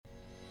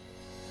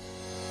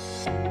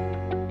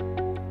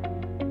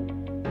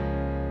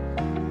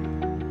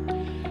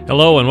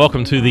Hello and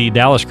welcome to the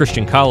Dallas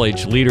Christian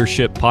College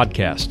Leadership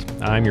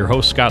Podcast. I'm your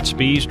host, Scott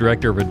Spies,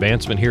 Director of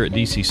Advancement here at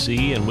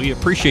DCC, and we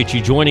appreciate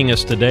you joining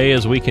us today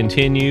as we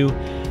continue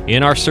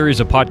in our series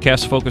of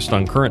podcasts focused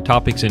on current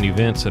topics and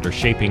events that are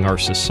shaping our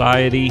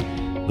society,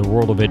 the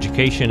world of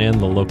education, and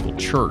the local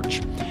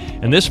church.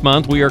 And this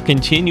month we are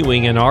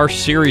continuing in our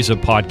series of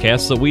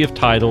podcasts that we have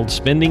titled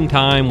Spending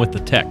Time with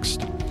the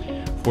Text.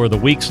 For the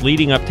weeks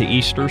leading up to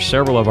Easter,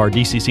 several of our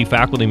DCC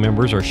faculty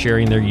members are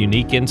sharing their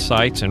unique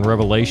insights and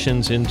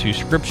revelations into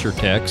Scripture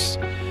texts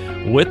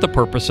with the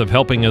purpose of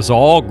helping us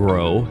all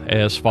grow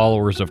as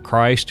followers of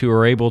Christ who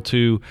are able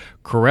to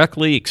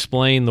correctly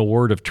explain the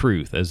word of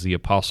truth, as the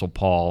Apostle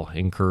Paul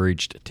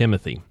encouraged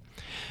Timothy.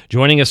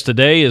 Joining us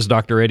today is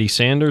Dr. Eddie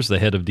Sanders, the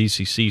head of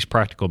DCC's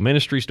Practical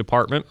Ministries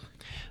Department.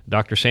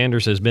 Dr.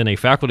 Sanders has been a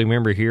faculty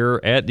member here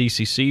at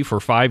DCC for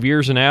 5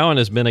 years now and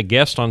has been a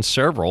guest on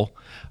several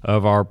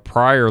of our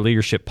prior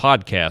leadership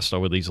podcasts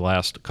over these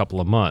last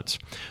couple of months.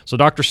 So,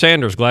 Dr.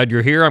 Sanders, glad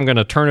you're here. I'm going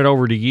to turn it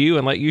over to you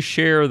and let you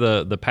share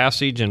the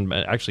passage and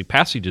actually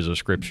passages of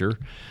Scripture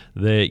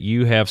that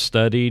you have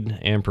studied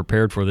and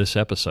prepared for this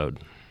episode.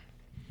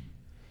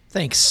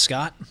 Thanks,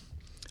 Scott.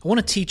 I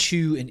want to teach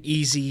you an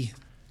easy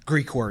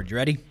Greek word. You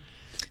ready?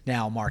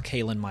 Now, Mark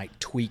Halen might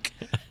tweak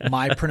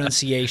my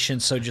pronunciation,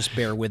 so just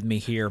bear with me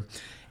here.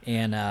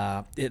 And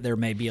there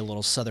may be a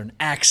little southern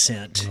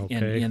accent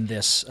in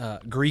this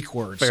Greek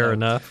word. Fair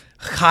enough.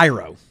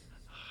 Chairo.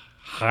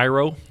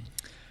 Chairo?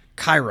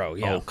 Chairo,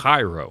 yeah. Oh,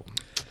 Cairo.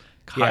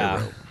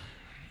 Yeah.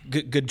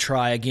 Good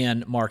try.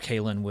 Again, Mark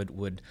Halen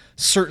would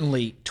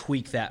certainly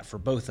tweak that for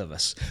both of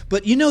us.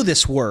 But you know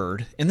this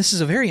word, and this is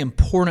a very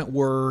important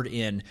word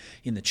in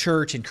the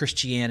church, in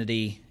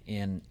Christianity,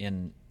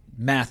 in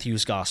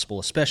Matthew's gospel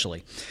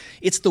especially.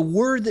 It's the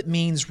word that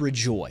means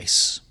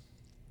rejoice,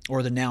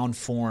 or the noun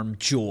form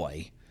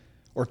joy,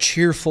 or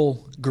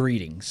cheerful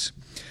greetings.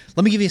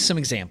 Let me give you some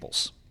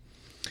examples.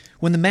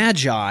 When the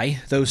Magi,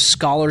 those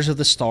scholars of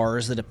the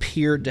stars that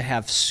appeared to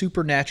have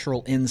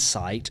supernatural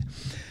insight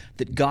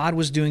that God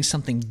was doing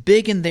something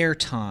big in their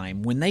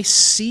time, when they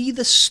see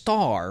the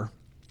star,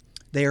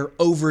 they are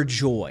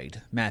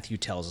overjoyed. Matthew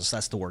tells us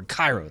that's the word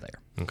Cairo there.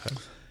 Okay.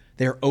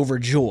 They're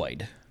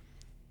overjoyed.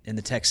 And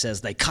the text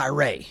says they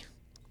kairei.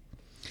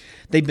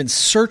 They've been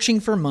searching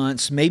for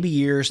months, maybe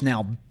years.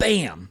 Now,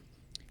 bam,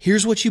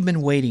 here's what you've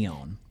been waiting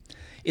on.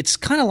 It's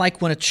kind of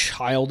like when a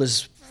child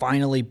is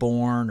finally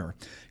born or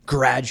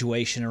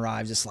graduation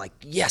arrives. It's like,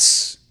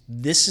 yes,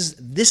 this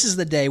is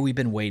the day we've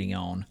been waiting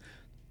on.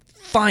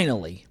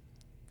 Finally,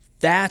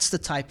 that's the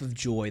type of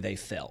joy they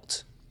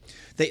felt.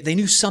 They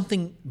knew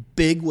something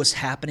big was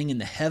happening in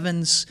the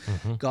heavens.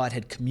 Mm-hmm. God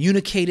had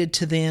communicated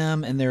to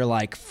them, and they're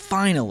like,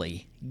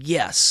 finally,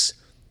 yes.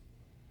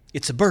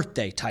 It's a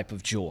birthday type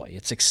of joy.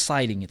 It's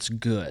exciting. It's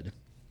good.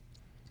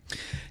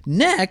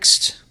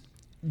 Next,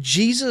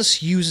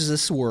 Jesus uses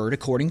this word,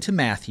 according to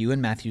Matthew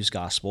in Matthew's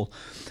gospel,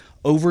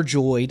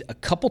 overjoyed a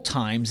couple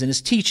times in his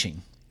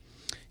teaching.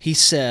 He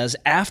says,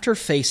 after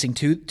facing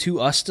to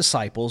us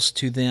disciples,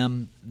 to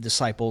them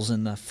disciples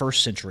in the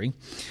first century,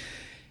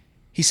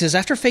 he says,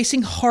 after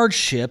facing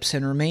hardships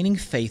and remaining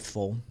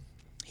faithful,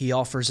 he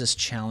offers this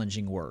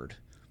challenging word.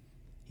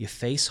 You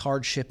face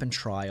hardship and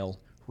trial,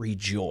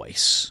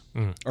 rejoice,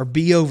 or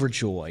be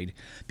overjoyed,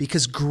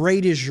 because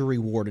great is your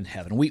reward in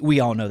heaven. We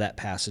all know that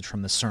passage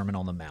from the Sermon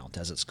on the Mount,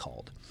 as it's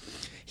called.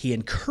 He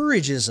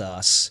encourages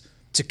us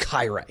to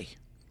kairei,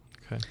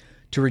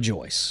 to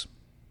rejoice.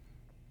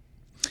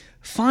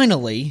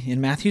 Finally, in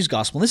Matthew's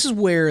Gospel, this is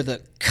where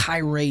the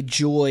kairei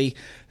joy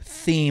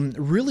theme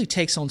really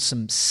takes on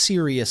some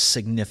serious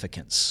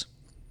significance.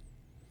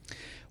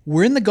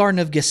 We're in the Garden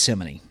of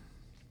Gethsemane.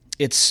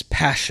 It's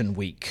Passion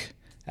Week,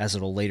 as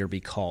it'll later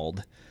be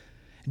called.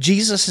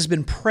 Jesus has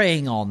been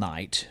praying all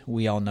night.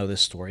 We all know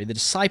this story. The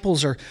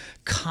disciples are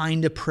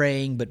kind of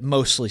praying, but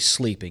mostly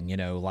sleeping,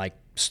 like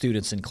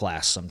students in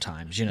class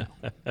sometimes,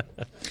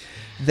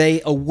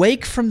 They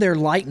awake from their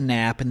light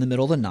nap in the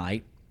middle of the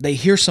night. They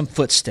hear some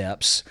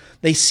footsteps.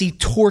 They see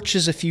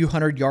torches a few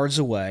hundred yards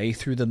away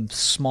through the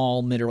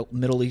small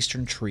Middle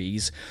Eastern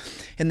trees,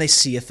 and they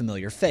see a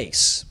familiar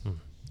face.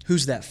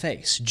 Who's that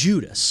face?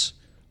 Judas,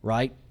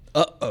 right?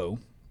 Uh-oh.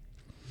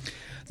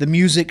 The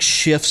music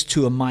shifts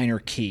to a minor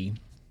key.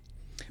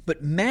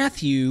 But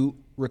Matthew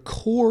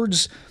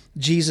records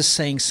Jesus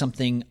saying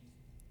something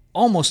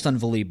almost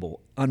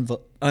unbelievable.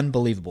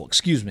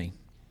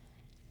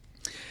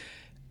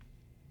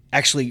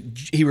 Actually,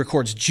 he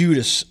records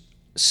Judas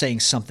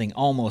saying something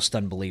almost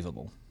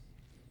unbelievable.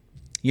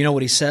 You know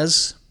what he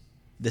says?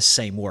 This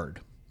same word.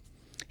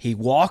 He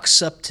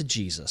walks up to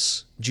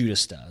Jesus,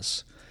 Judas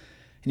does,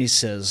 and he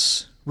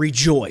says,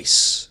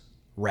 "Rejoice,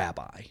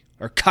 Rabbi,"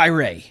 or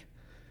 "Kairei,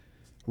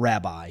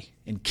 Rabbi,"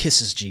 and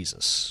kisses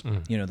Jesus.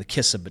 The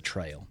kiss of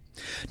betrayal.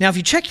 Now, if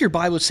you check your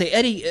Bible, it would say,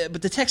 Eddie,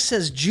 but the text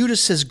says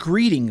Judas says,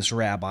 "Greetings,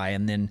 Rabbi,"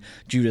 and then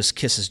Judas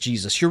kisses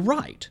Jesus. You're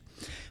right.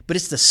 But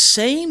it's the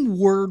same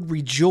word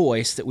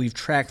rejoice that we've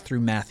tracked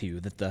through Matthew,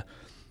 that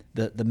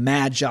the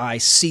Magi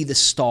see the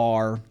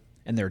star,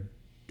 and they're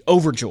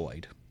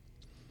overjoyed.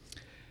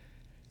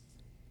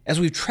 As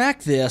we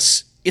track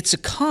this, it's a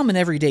common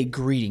everyday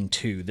greeting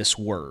too, this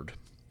word.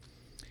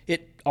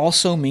 It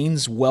also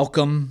means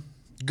welcome,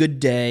 good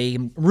day,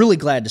 I'm really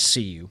glad to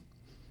see you.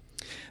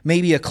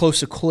 Maybe a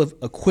close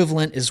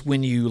equivalent is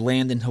when you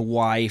land in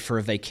Hawaii for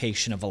a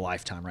vacation of a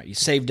lifetime, right? You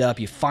saved up,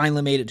 you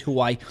finally made it to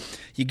Hawaii,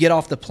 you get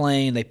off the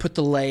plane, they put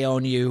the lei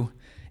on you,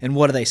 and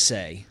what do they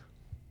say?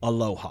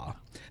 Aloha.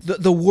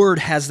 The word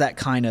has that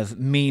kind of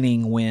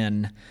meaning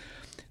when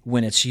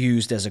it's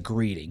used as a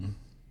greeting.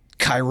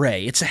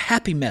 Kyrie, it's a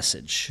happy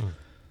message.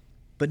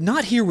 But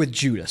not here with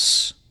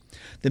Judas.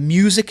 The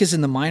music is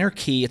in the minor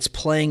key, it's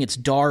playing, it's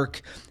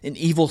dark, an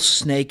evil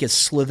snake is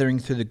slithering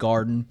through the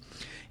garden,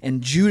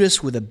 and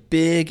Judas, with a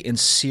big and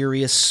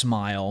serious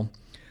smile,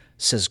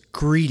 says,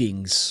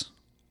 "Greetings,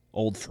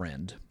 old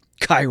friend."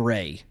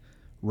 Kyrie,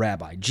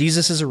 Rabbi.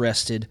 Jesus is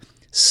arrested,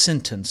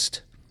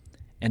 sentenced,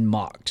 and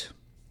mocked.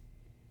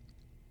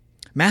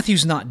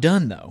 Matthew's not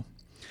done, though.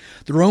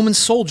 The Roman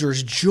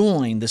soldiers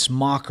join this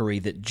mockery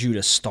that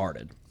Judas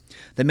started.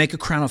 They make a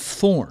crown of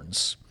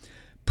thorns,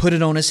 put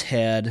it on his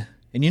head,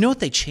 and you know what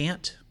they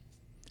chant?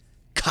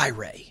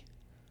 Kyrie.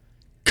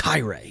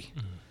 Kyrie.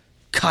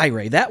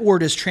 Kyrie. That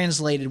word is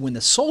translated when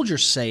the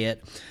soldiers say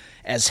it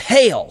as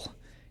 "Hail,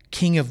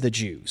 King of the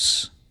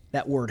Jews."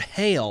 That word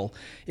 "hail"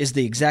 is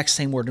the exact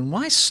same word. And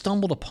when I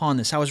stumbled upon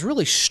this, I was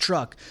really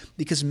struck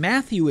because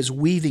Matthew is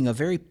weaving a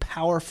very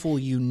powerful,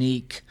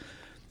 unique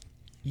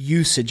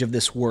usage of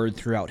this word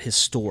throughout his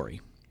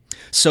story.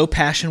 So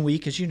Passion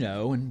Week, as you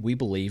know, and we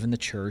believe in the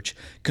church,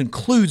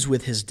 concludes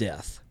with his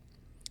death.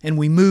 And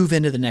we move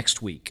into the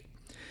next week.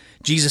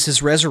 Jesus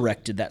is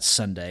resurrected that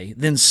Sunday.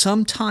 Then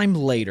sometime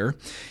later,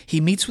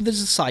 he meets with his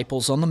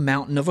disciples on the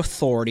mountain of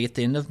authority at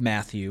the end of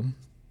Matthew,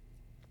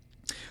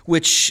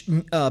 which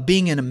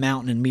being in a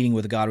mountain and meeting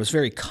with God was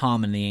very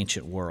common in the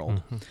ancient world.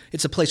 Mm-hmm.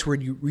 It's a place where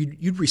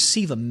you'd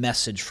receive a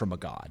message from a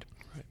God.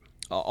 Right.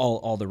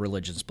 All the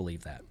religions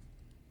believe that.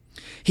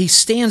 He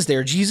stands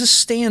there, Jesus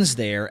stands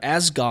there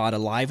as God,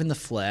 alive in the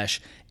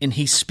flesh, and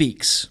he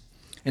speaks.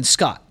 And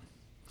Scott,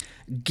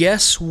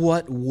 guess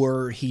what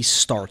word he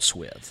starts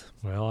with?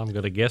 Well, I'm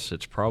going to guess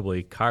it's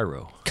probably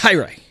Cairo.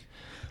 Kyrie.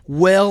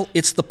 Well,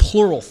 it's the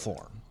plural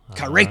form,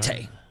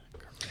 kyrete.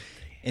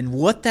 And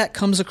what that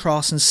comes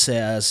across and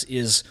says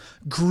is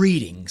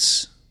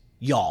greetings,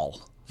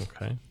 y'all.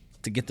 Okay.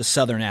 To get the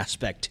southern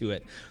aspect to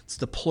it, it's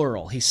the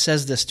plural. He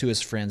says this to his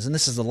friends, and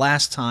this is the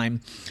last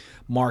time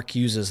Mark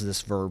uses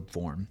this verb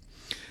form.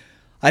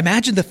 I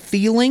imagine the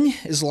feeling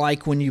is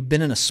like when you've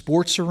been in a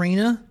sports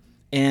arena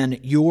and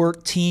your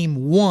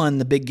team won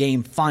the big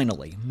game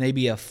finally,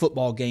 maybe a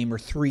football game or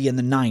 3 in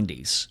the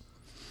 90s.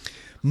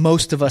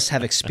 Most of us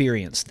have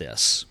experienced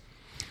this.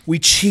 We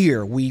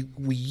cheer, we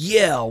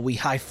yell, we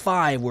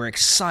high-five, we're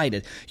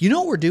excited. You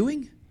know what we're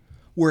doing?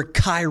 We're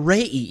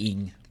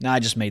kyrie-ing. Now, I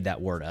just made that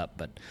word up,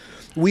 but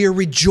we are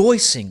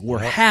rejoicing, we're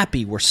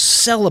happy, we're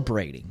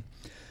celebrating.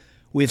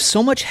 We have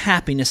so much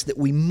happiness that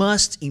we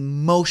must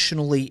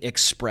emotionally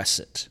express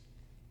it.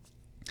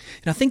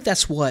 And I think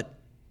that's what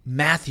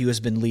Matthew has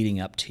been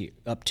leading up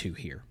to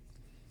here.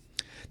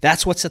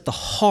 That's what's at the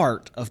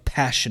heart of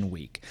Passion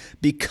Week.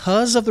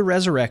 Because of the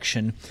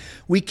resurrection,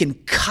 we can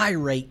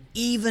kyrie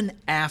even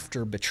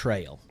after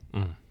betrayal.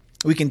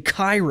 We can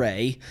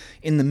kyrie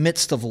in the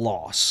midst of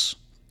loss.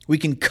 We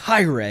can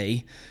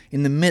kyrie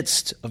in the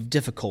midst of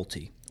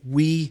difficulty.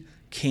 We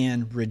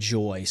can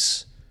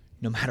rejoice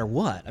no matter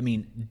what. I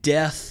mean,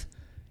 death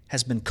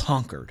has been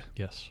conquered.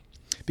 Yes.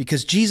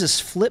 Because Jesus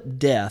flipped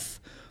death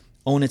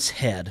on its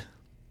head,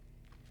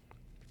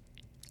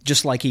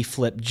 just like he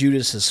flipped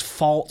Judas's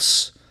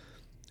false,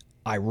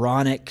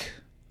 ironic,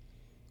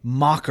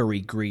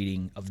 mockery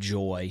greeting of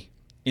joy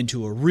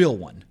into a real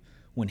one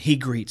when he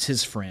greets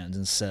his friends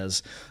and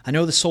says, I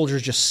know the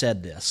soldiers just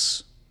said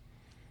this,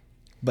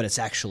 but it's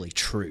actually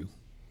true.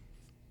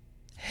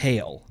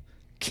 Hail,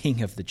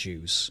 King of the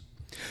Jews.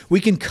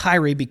 We can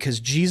kyrie because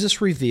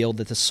Jesus revealed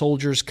that the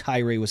soldiers'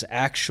 kyrie was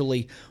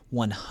actually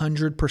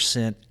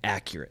 100%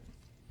 accurate.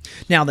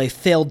 Now, they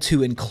failed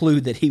to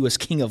include that he was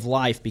king of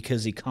life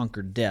because he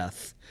conquered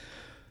death,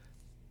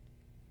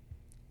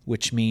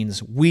 which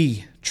means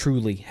we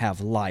truly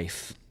have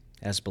life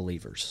as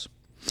believers.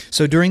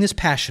 So during this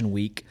Passion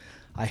Week,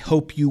 I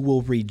hope you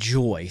will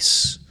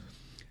rejoice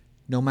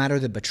no matter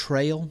the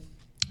betrayal,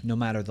 no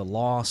matter the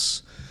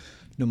loss,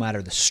 no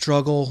matter the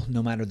struggle,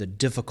 no matter the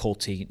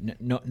difficulty,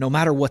 no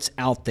matter what's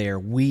out there,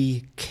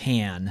 we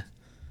can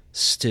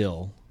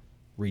still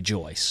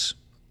rejoice.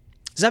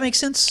 Does that make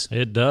sense?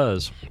 It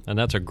does. And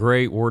that's a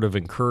great word of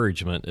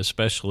encouragement,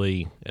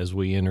 especially as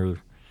we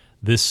enter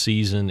this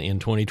season in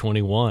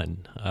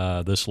 2021.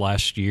 This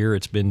last year,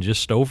 it's been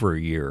just over a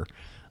year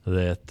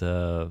that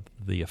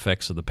the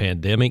effects of the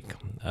pandemic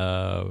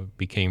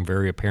became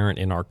very apparent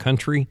in our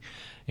country,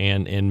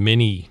 and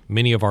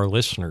many of our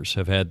listeners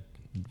have had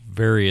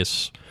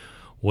various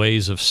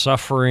ways of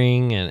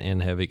suffering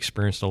and have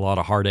experienced a lot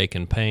of heartache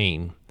and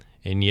pain,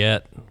 and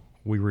yet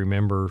we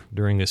remember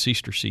during this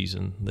Easter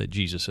season that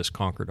Jesus has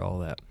conquered all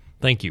that.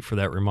 Thank you for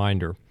that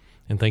reminder.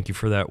 And thank you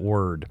for that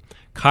word,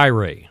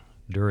 Kyrie,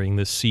 during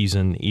this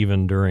season,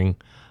 even during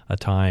a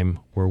time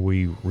where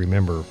we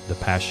remember the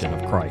passion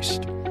of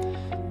Christ.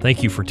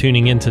 Thank you for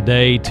tuning in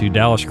today to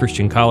Dallas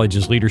Christian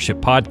College's Leadership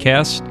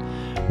Podcast.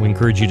 We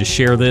encourage you to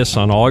share this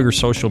on all your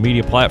social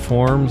media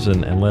platforms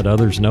and let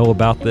others know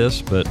about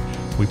this. But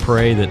we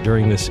pray that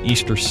during this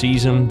Easter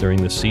season,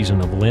 during this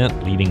season of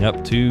Lent, leading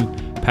up to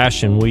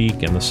Passion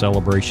Week and the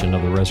celebration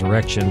of the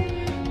resurrection,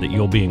 that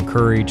you'll be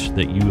encouraged,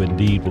 that you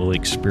indeed will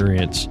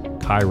experience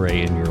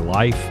Kyrie in your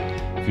life.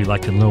 If you'd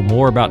like to know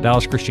more about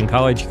Dallas Christian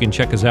College, you can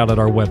check us out at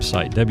our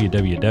website,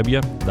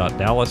 www.dallas.edu.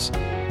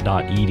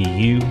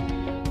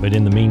 But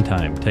in the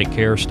meantime, take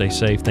care, stay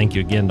safe. Thank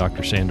you again,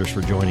 Dr. Sanders,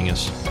 for joining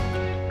us.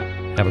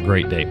 Have a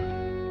great day.